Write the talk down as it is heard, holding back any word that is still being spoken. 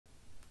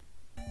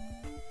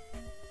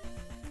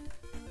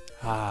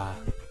Ah,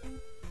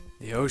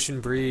 the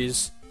ocean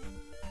breeze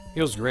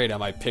feels great on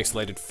my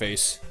pixelated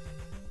face.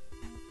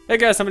 Hey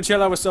guys, I'm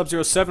Chill Out with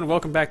Sub-07.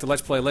 Welcome back to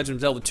Let's Play Legend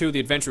of Zelda 2: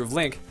 The Adventure of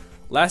Link.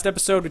 Last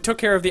episode, we took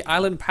care of the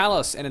Island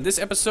Palace, and in this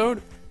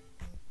episode,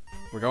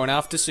 we're going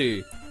off to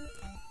sea.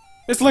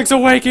 It's Link's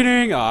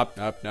Awakening! Oh,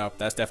 nope,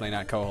 that's definitely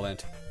not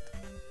covalent.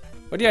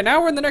 But yeah, now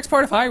we're in the next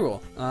part of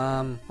Hyrule.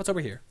 What's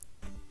over here?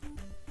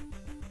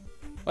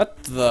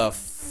 What the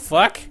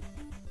fuck?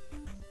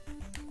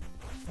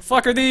 The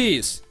fuck are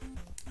these?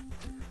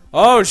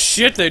 Oh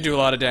shit, they do a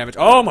lot of damage.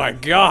 Oh my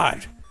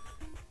god!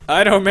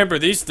 I don't remember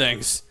these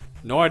things.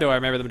 Nor do I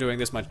remember them doing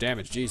this much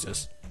damage,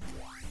 Jesus.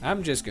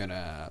 I'm just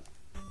gonna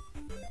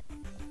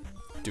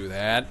do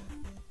that.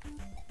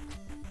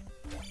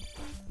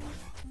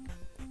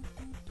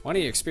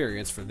 20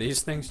 experience for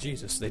these things?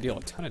 Jesus, they deal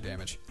a ton of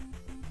damage.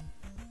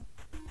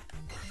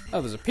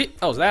 Oh, there's a pea.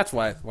 Oh, that's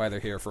why they're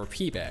here, for a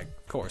pea bag,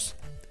 of course.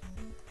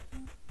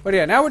 But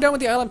yeah, now we're done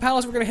with the Island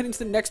Palace. We're gonna head into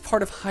the next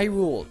part of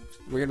Hyrule.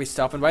 We're gonna be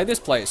stopping by this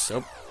place.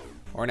 So,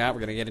 or not,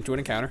 we're gonna get into an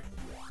encounter.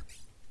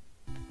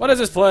 What is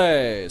this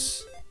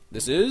place?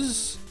 This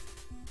is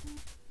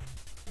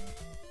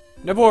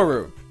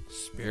Naboru,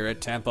 Spirit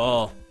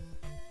Temple.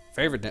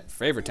 Favorite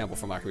temple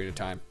from Ocarina of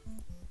Time.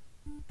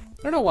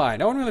 I don't know why.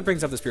 No one really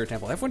brings up the Spirit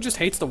Temple. Everyone just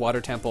hates the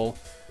Water Temple.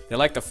 They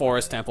like the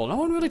Forest Temple. No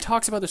one really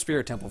talks about the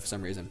Spirit Temple for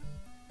some reason.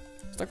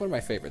 It's like one of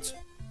my favorites.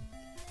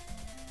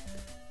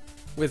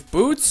 With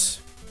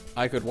boots,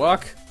 I could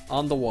walk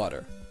on the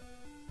water.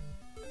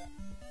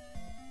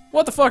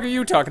 What the fuck are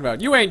you talking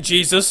about? You ain't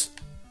Jesus.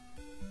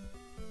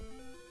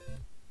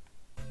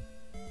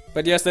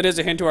 But yes, that is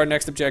a hint to our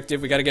next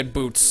objective. We gotta get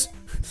boots.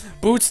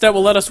 Boots that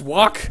will let us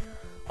walk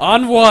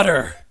on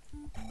water.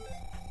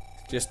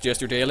 Just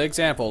your daily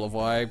example of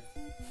why...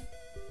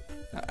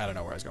 I don't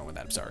know where I was going with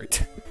that, I'm sorry.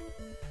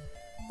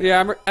 But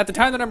yeah, at the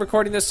time that I'm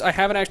recording this, I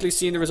haven't actually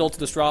seen the results of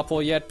the straw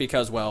poll yet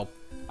because, well,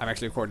 I'm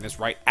actually recording this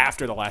right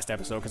after the last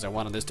episode because I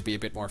wanted this to be a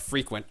bit more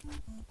frequent.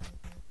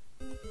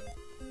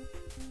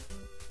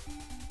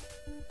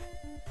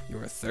 You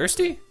were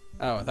thirsty?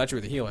 Oh, I thought you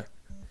were the healer.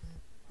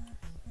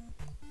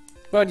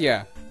 But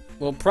yeah,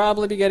 we'll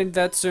probably be getting to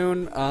that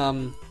soon.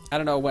 I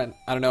don't know when.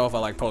 I don't know if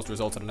I'll like post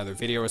results in another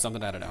video or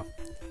something. I don't know.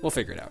 We'll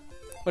figure it out.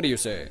 What do you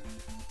say?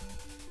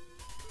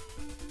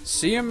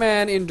 See a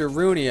man in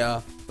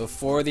Darunia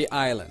before the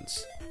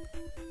islands.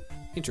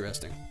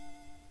 Interesting.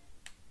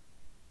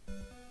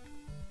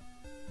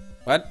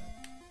 What?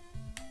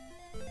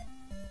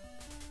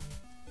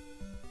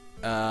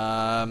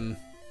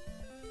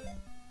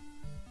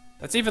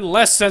 That's even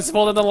less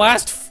sensible than the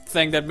last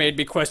thing that made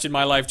me question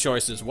my life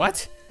choices.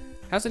 What?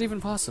 How's it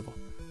even possible?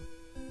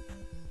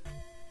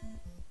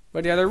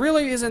 But yeah, there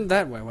really isn't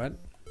that way. What?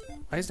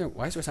 Why is there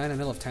a sign in the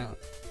middle of town?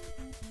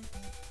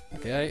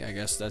 Okay, I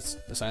guess that's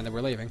the sign that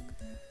we're leaving.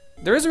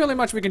 There isn't really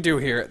much we can do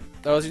here.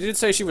 Though she did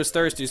say she was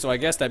thirsty, so I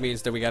guess that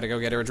means that we gotta go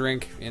get her a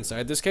drink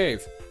inside this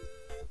cave.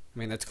 I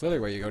mean, that's clearly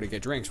where you go to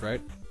get drinks, right?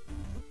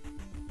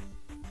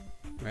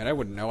 Man, I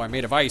wouldn't know. I'm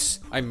made of ice.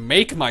 I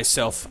make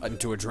myself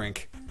into a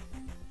drink.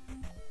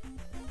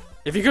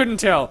 If you couldn't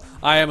tell,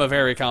 I am a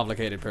very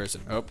complicated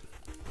person. Oh.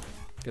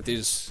 Get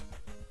these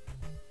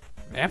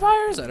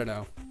vampires? I don't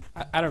know.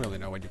 I don't really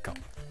know what you call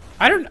them.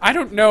 I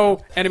don't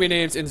know enemy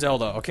names in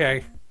Zelda,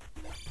 okay?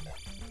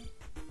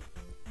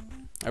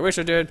 I wish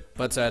I did,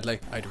 but sadly,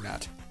 I do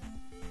not.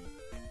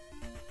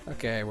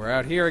 Okay, we're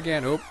out here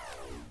again. Oop.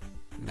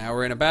 Now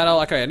we're in a battle.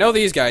 Okay, I know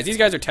these guys. These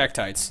guys are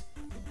Tektites.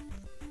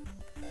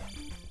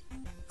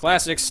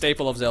 Classic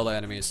staple of Zelda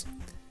enemies.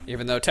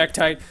 Even though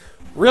Tektite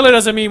really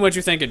doesn't mean what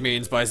you think it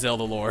means by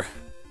Zelda lore.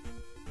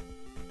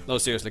 No,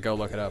 seriously, go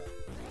look it up.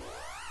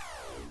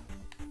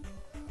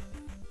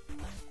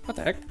 What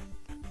the heck?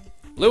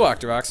 Blue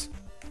Octoroks.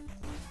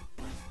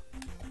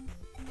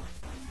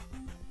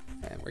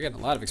 And we're getting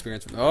a lot of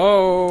experience from...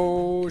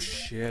 Oh,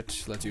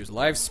 shit. Let's use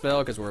Life Spell,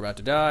 because we're about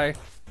to die.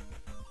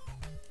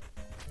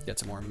 Get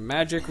some more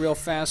magic real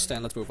fast,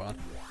 and let's move on.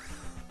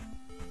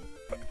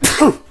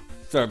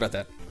 Sorry about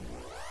that.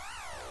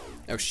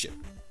 Oh, shit.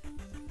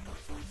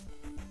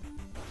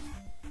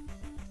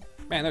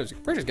 Man,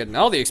 we're just getting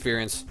all the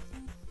experience.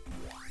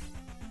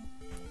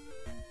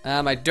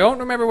 I don't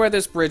remember where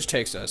this bridge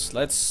takes us.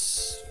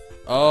 Let's...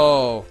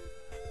 Oh,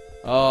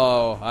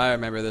 I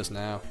remember this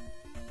now.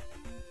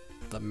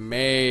 The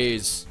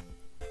Maze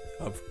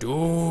of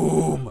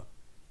Doom.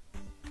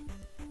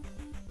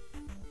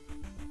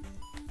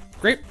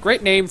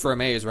 Great name for a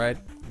maze, right?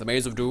 The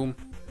Maze of Doom.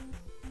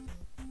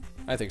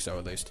 I think so,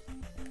 at least.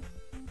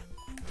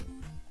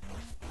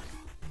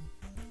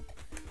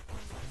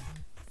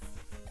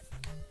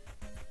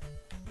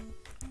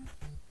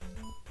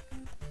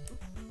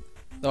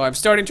 Though I'm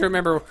starting to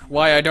remember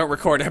why I don't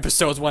record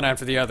episodes one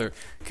after the other,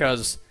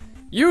 because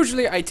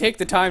usually I take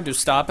the time to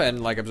stop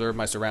and like observe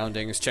my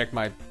surroundings, check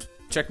my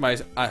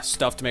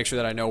stuff to make sure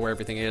that I know where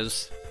everything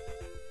is.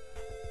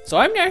 So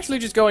I'm actually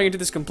just going into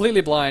this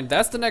completely blind.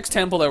 That's the next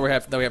temple that we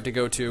have to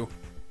go to.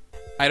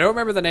 I don't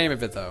remember the name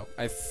of it though.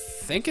 I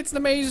think it's the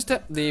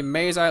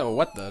maze island.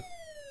 What the?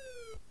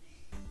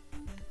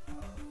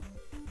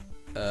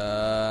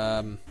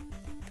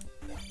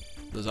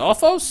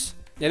 Lizalfos?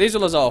 Yeah, these are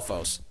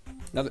Lizalfos.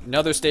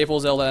 Another staple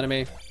Zelda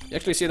enemy. You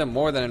actually see them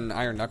more than in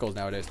Iron Knuckles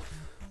nowadays.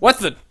 What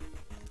the?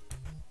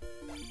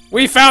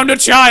 We found a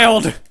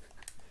child!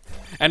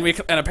 And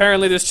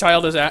apparently this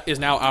child is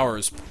now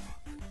ours.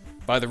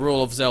 By the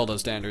rule of Zelda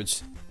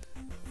standards.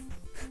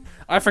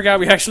 I forgot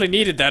we actually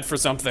needed that for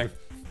something.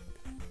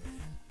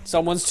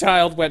 Someone's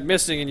child went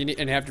missing and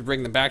you have to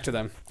bring them back to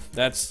them.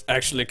 That's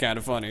actually kind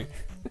of funny.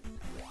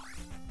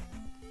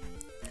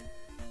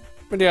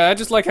 But yeah, I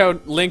just like how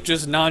Link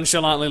just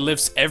nonchalantly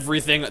lifts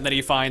everything that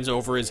he finds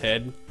over his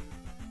head.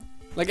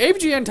 Like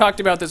ABGN talked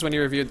about this when he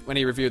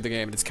reviewed the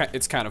game, and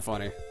it's kind of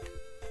funny.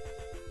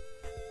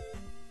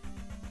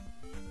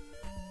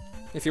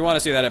 If you want to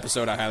see that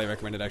episode, I highly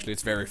recommend it. Actually,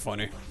 it's very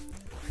funny.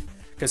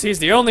 Because he's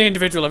the only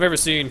individual I've ever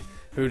seen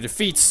who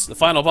defeats the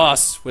final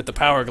boss with the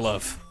power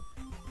glove.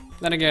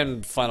 Then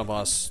again, final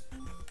boss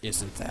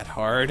isn't that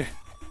hard.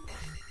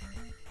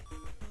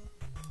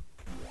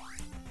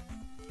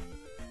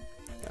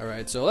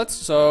 Alright,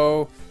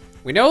 so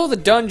we know the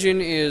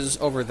dungeon is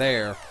over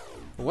there.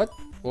 What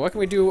can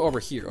we do over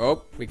here?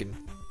 Oh, we can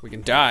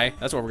die.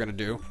 That's what we're gonna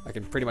do. I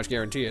can pretty much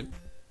guarantee it.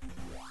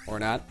 Or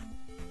not.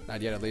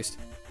 Not yet, at least.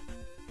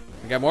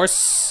 We got more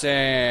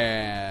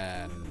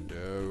sand.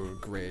 Oh,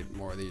 great.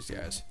 More of these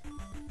guys.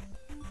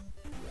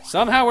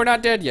 Somehow we're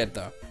not dead yet,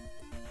 though.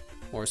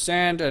 More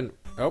sand and...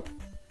 Oh.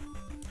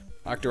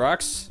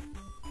 Octoroks.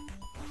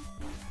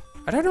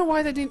 I don't know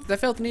why they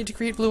felt the need to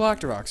create blue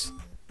Octoroks.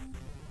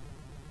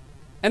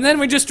 And then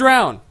we just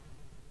drown.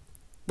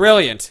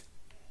 Brilliant.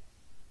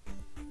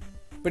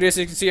 But as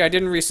you can see, I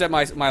didn't reset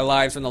my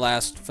lives from the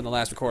last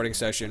recording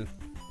session.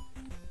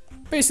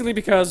 Basically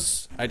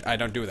because I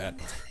don't do that.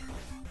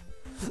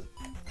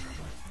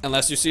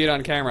 Unless you see it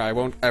on camera,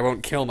 I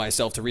won't kill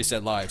myself to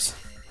reset lives.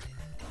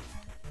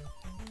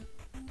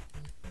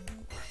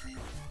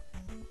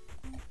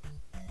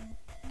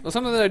 Well,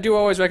 something that I do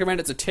always recommend,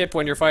 it's a tip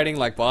when you're fighting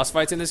like boss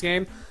fights in this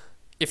game.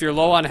 If you're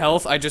low on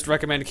health, I just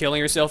recommend killing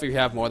yourself if you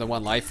have more than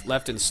one life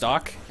left in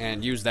stock,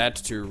 and use that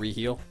to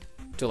re-heal,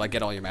 to like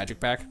get all your magic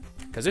back.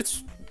 Because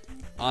it's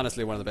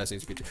honestly one of the best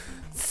things you can do.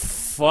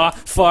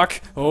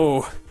 Fuck!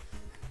 Oh.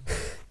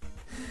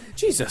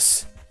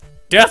 Jesus.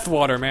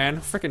 Deathwater, man.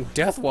 Freaking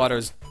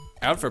Deathwater's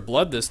out for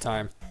blood this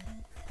time.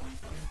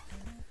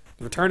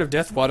 The Return of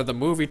Deathwater, the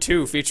movie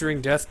 2,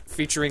 featuring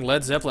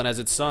Led Zeppelin as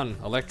its son,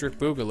 Electric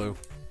Boogaloo.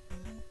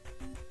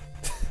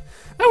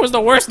 That was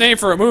the worst name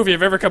for a movie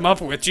I've ever come up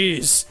with,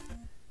 jeez.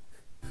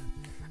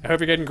 I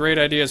hope you're getting great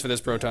ideas for this,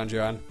 Proton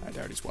John. I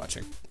doubt he's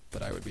watching,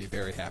 but I would be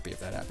very happy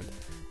if that happened.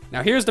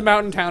 Now here's the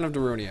mountain town of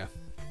Darunia,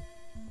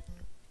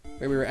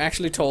 where we were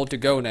actually told to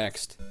go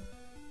next.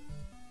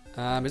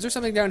 Is there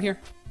something down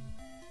here?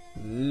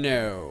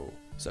 No.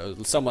 So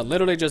someone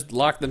literally just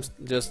left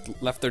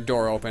their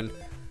door open.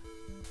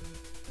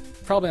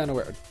 Probably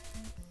unaware.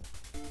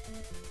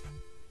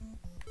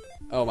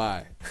 Oh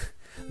my.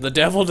 The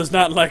devil does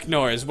not like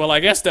noise. Well, I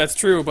guess that's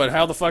true, but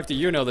how the fuck do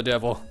you know the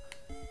devil?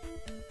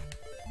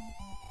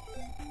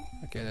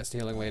 Okay, that's the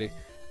healing lady.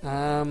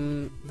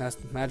 That's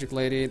the magic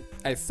lady.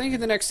 I think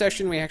in the next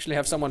session we actually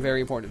have someone very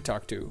important to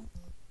talk to.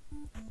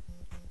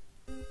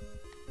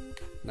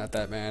 Not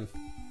that man.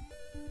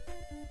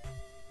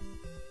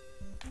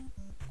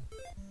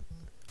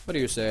 What do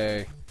you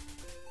say?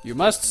 You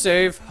must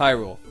save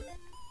Hyrule.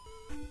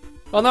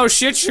 Well, no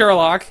shit,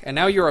 Sherlock. And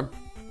now you're a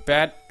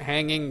bat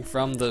hanging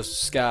from the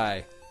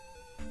sky.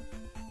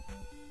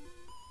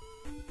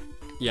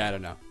 Yeah, I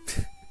don't know.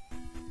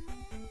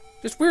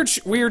 Just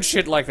weird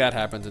shit like that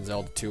happens in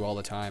Zelda 2 all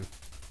the time.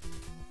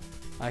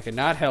 I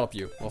cannot help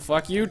you. Well,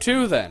 fuck you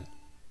too, then.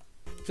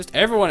 Just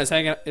everyone is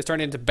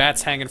turning into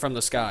bats hanging from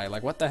the sky.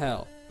 Like, what the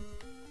hell?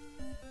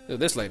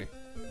 This lady.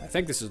 I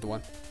think this is the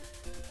one.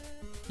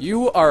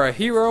 You are a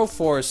hero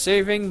for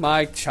saving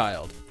my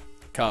child.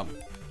 Come.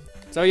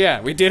 So yeah,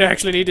 we did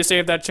actually need to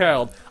save that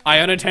child. I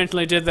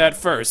unintentionally did that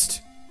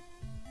first.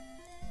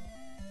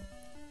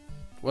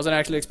 Wasn't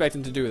actually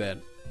expecting to do that.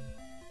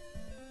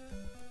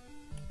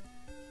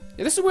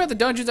 Yeah, this is where the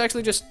dungeons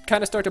actually just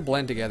kind of start to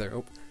blend together.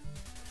 Oh.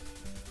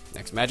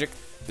 Next magic.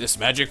 This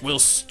magic will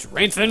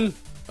strengthen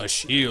a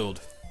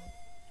shield.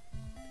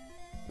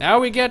 Now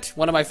we get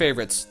one of my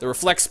favorites, the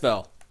reflect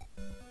spell.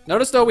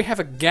 Notice though we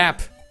have a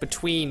gap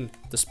between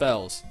the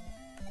spells.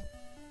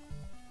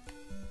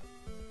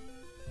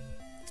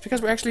 It's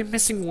because we're actually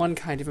missing one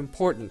kind of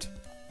important.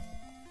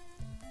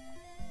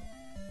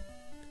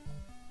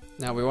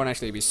 Now we won't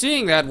actually be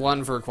seeing that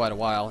one for quite a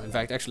while. In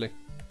fact, actually...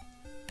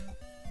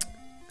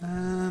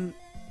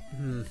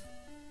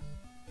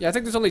 Yeah, I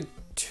think there's only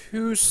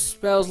 2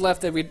 spells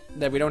left that we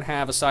don't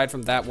have aside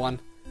from that one.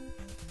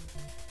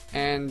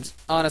 And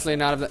honestly,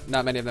 not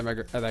many of them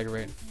are that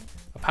great.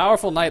 A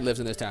powerful knight lives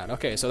in this town.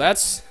 Okay, so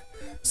that's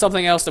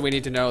something else that we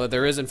need to know, that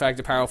there is in fact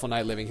a powerful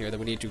knight living here that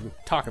we need to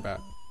talk about.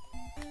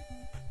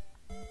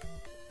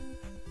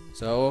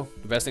 So,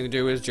 the best thing to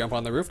do is jump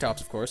on the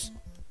rooftops, of course.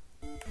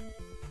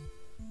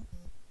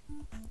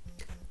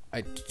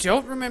 I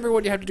don't remember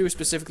what you have to do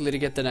specifically to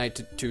get the knight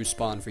to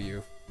spawn for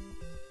you.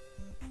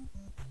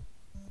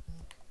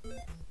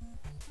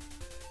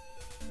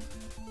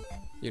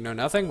 You know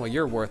nothing? Well,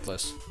 you're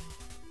worthless.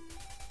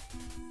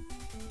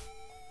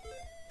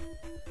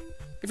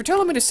 If you're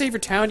telling me to save your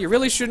town, you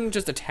really shouldn't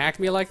just attack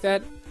me like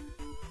that.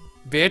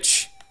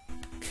 Bitch.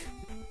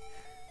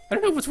 I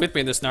don't know what's with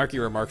me in the snarky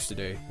remarks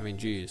today. I mean,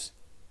 jeez.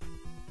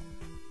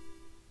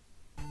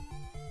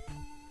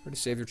 Where to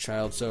save your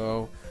child,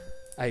 so...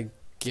 I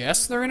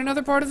guess they're in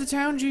another part of the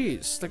town?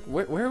 Jeez. Like,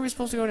 where are we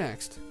supposed to go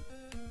next?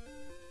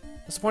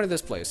 What's the point of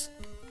this place?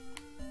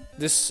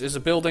 This is a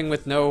building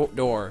with no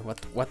door.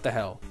 What the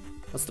hell?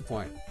 What's the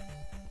point?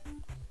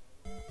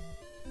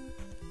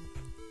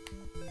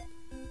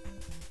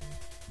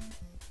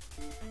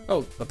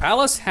 Oh, the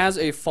palace has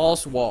a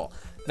false wall.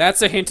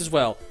 That's a hint as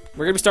well.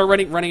 We're gonna start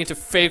running into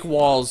fake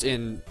walls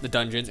in the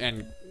dungeons,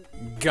 and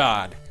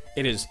God,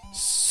 it is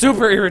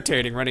super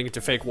irritating running into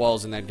fake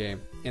walls in that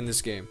game. In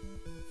this game,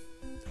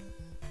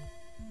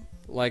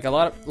 like a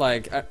lot of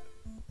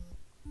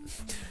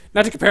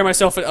not to compare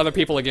myself with other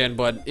people again,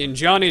 but in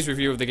Johnny's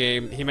review of the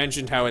game, he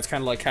mentioned how it's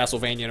kind of like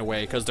Castlevania in a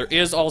way, because there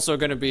is also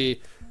going to be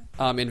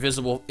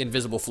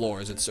invisible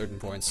floors at certain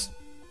points.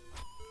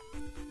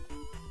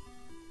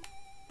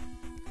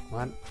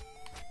 What?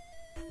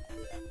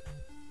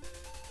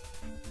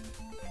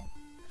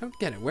 I don't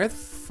get it. Where the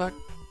fuck?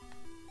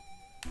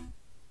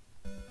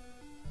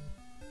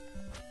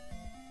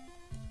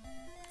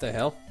 What the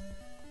hell?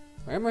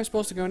 Where am I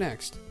supposed to go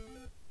next?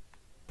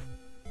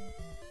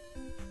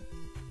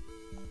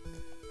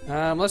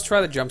 Let's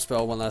try the jump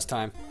spell one last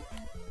time.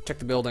 Check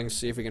the buildings,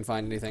 see if we can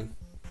find anything.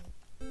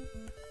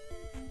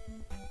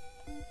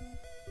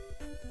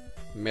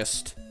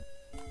 Missed.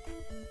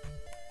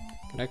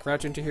 Can I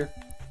crouch into here?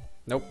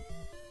 Nope.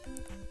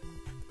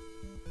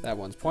 That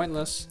one's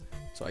pointless.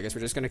 So I guess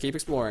we're just gonna keep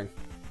exploring.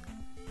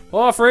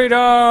 Oh, freedom!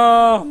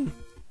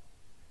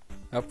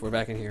 Oh, we're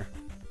back in here.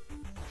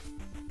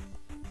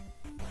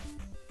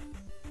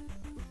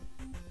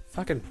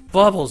 Fucking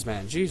bubbles,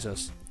 man.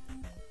 Jesus.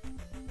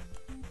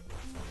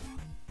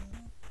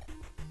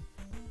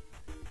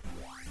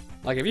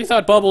 Like, if you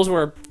thought bubbles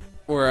were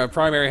a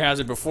primary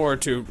hazard before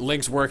to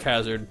Link's work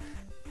hazard.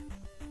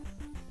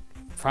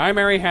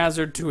 Primary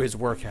hazard to his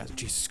work hazard.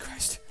 Jesus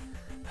Christ.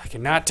 I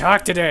cannot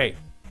talk today.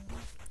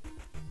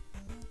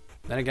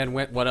 Then again,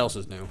 what else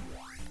is new?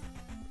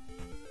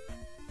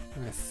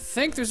 I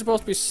think there's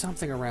supposed to be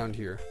something around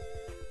here.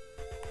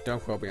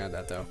 Don't quote me on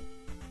that, though.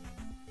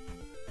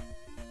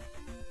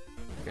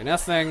 Okay,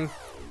 nothing.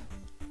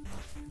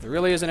 If there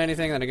really isn't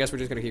anything, then I guess we're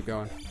just gonna keep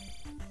going.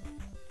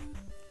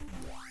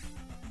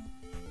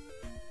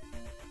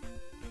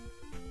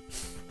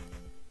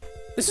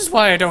 This is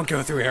why I don't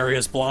go through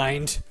areas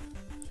blind.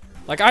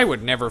 Like, I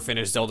would never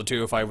finish Zelda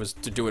 2 if I was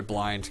to do it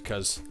blind,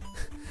 because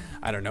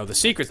I don't know the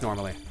secrets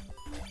normally.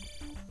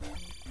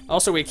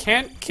 Also, we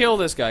can't kill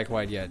this guy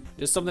quite yet.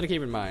 Just something to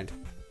keep in mind.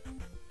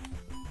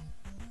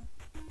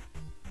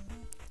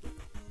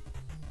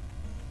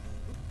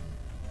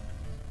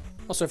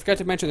 Also, I forgot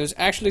to mention, there's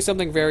actually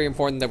something very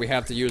important that we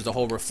have to use the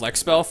whole reflect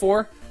spell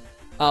for.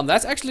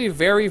 That's actually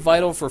very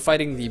vital for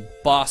fighting the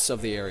boss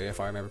of the area, if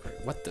I remember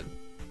correctly. What the...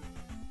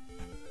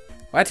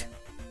 What?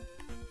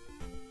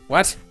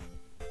 What?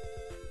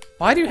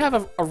 Why do you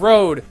have a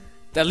road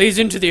that leads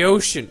into the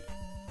ocean?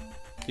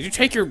 Did you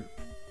take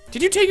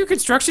your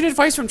construction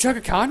advice from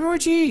Chugga Conroy?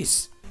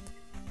 Jeez.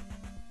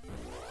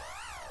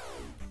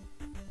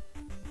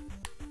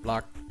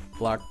 Block,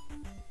 block,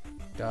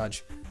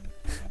 dodge.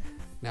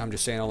 Now I'm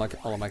just saying all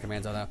of my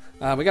commands out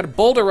now. We got a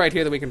boulder right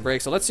here that we can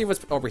break, so let's see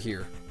what's over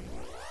here.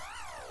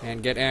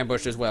 And get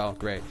ambushed as well.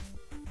 Great.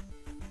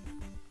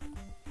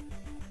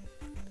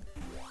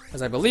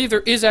 As I believe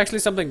there is actually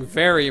something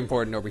very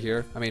important over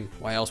here. I mean,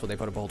 why else would they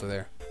put a boulder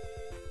there?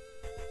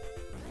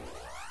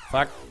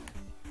 Fuck.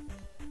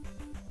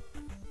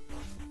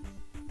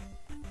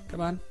 Come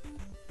on.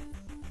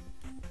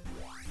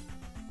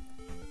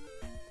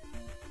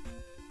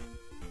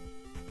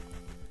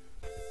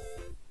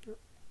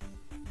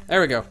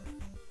 There we go.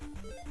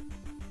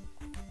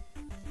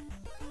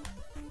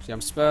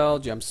 Jump spell,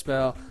 jump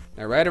spell.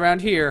 Now right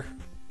around here.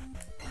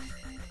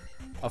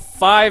 A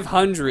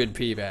 500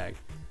 P bag.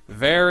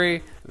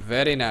 Very,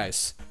 very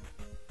nice.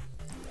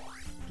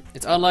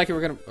 It's unlikely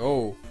we're gonna...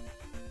 Oh.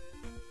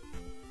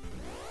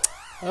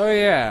 Oh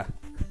yeah.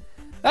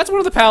 That's one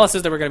of the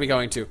palaces that we're gonna be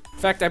going to. In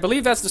fact, I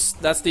believe that's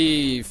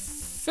the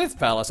 5th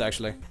palace,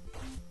 actually.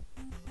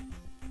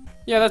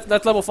 Yeah,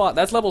 that's level 5.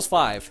 That's levels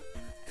 5.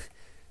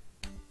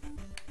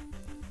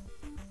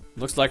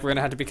 Looks like we're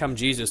gonna have to become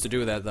Jesus to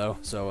do that, though.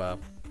 So,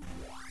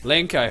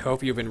 Link, I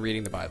hope you've been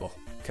reading the Bible,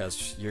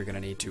 because you're gonna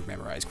need to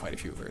memorize quite a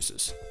few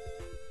verses.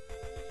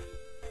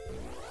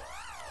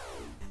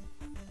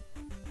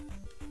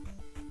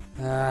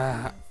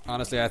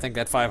 Honestly, I think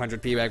that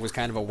 500 P bag was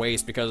kind of a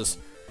waste, because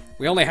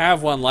we only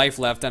have 1 life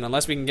left, and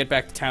unless we can get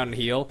back to town and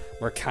heal,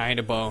 we're kind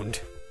of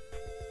boned.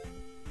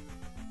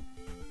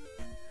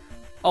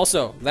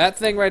 Also, that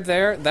thing right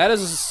there, that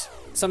is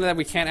something that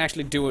we can't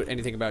actually do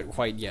anything about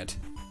quite yet.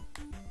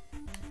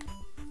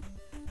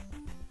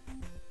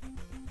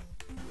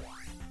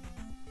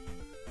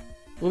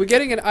 We'll be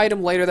getting an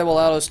item later that will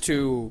allow us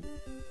to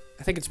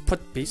I think it's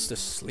put beasts to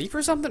sleep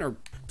or something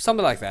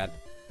like that.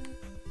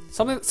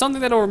 Something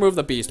that'll remove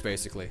the beast,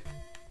 basically.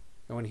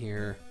 Go in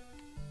here.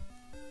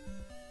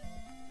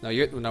 No,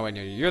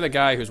 you're the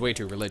guy who's way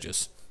too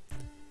religious.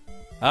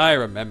 I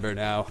remember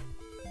now.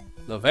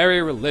 The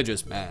very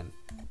religious man.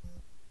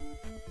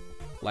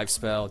 Life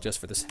spell, just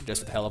for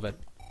the hell of it.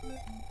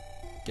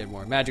 Get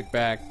more magic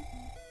back.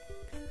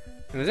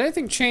 And has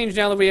anything changed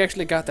now that we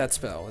actually got that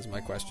spell, is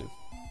my question.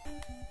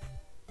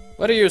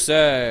 What do you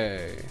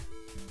say?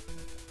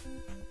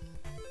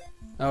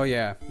 Oh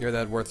yeah, you're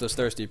that worthless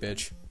thirsty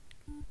bitch.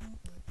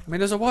 I mean,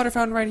 there's a water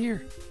fountain right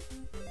here.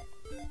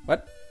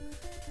 What?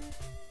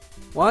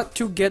 Want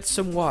to get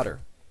some water.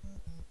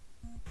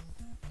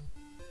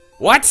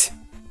 What?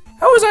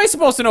 How was I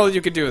supposed to know that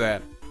you could do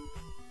that?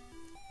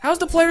 How's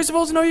the player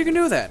supposed to know you can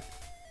do that?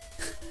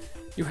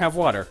 You have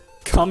water.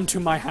 Come to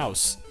my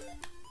house.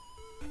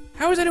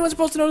 How is anyone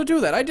supposed to know to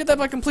do that? I did that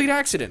by complete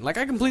accident. Like,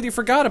 I completely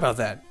forgot about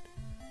that.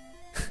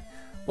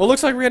 Well,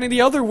 looks like we're getting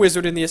the other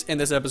wizard in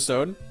this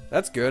episode.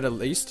 That's good, at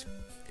least.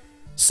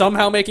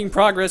 Somehow making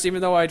progress, even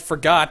though I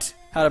forgot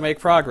how to make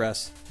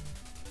progress.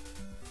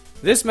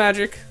 This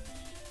magic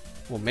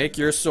will make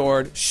your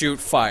sword shoot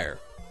fire.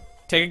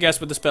 Take a guess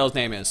what the spell's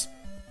name is.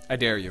 I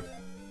dare you.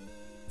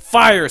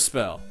 Fire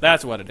spell.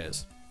 That's what it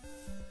is.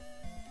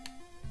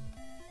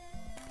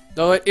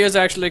 Though it is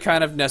actually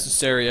kind of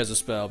necessary as a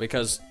spell,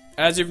 because,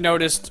 as you've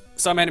noticed,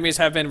 some enemies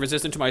have been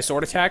resistant to my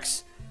sword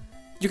attacks.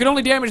 You can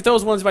only damage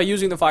those ones by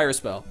using the fire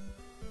spell.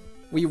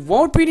 We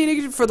won't be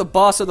needing it for the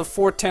boss of the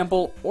 4th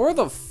temple, or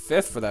the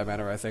 5th for that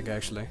matter, I think,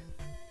 actually.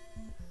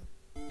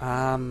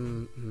 I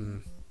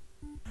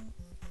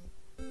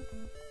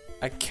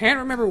can't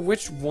remember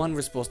which one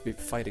we're supposed to be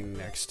fighting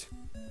next.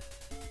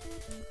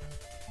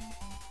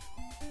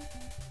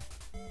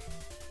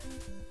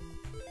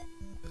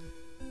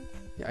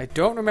 Yeah, I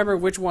don't remember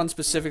which one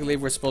specifically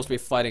we're supposed to be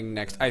fighting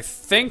next. I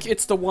think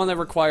it's the one that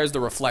requires the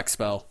reflect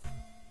spell.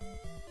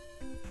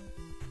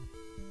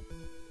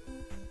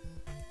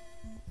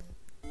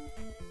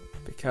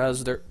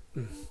 Because they're...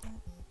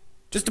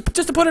 Just to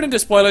put it into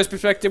spoilers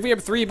perspective, we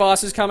have 3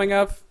 bosses coming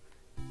up.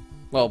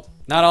 Well,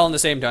 not all in the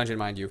same dungeon,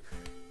 mind you.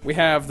 We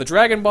have the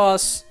dragon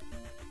boss,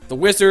 the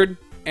wizard,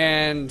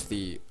 and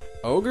the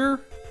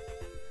ogre.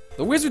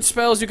 The wizard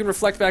spells you can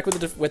reflect back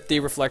with the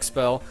reflect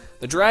spell.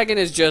 The dragon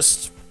is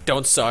just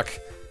don't suck,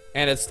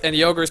 and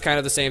the ogre is kind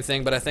of the same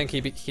thing, but I think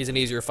he's an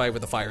easier fight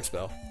with the fire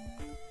spell.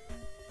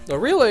 So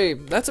really,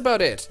 that's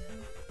about it.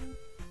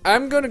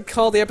 I'm gonna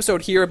call the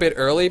episode here a bit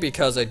early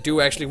because I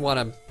do actually want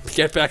to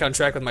get back on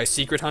track with my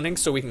secret hunting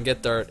so we can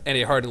get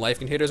any hardened life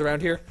containers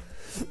around here.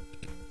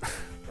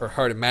 Or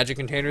hardened magic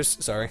containers,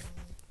 sorry.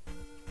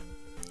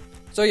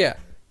 So yeah,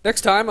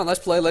 next time on Let's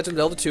Play Legend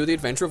of Zelda 2 The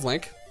Adventure of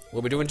Link,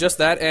 we'll be doing just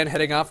that and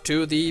heading off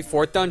to the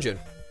 4th dungeon.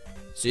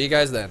 See you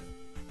guys then.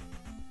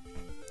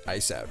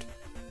 Ice out.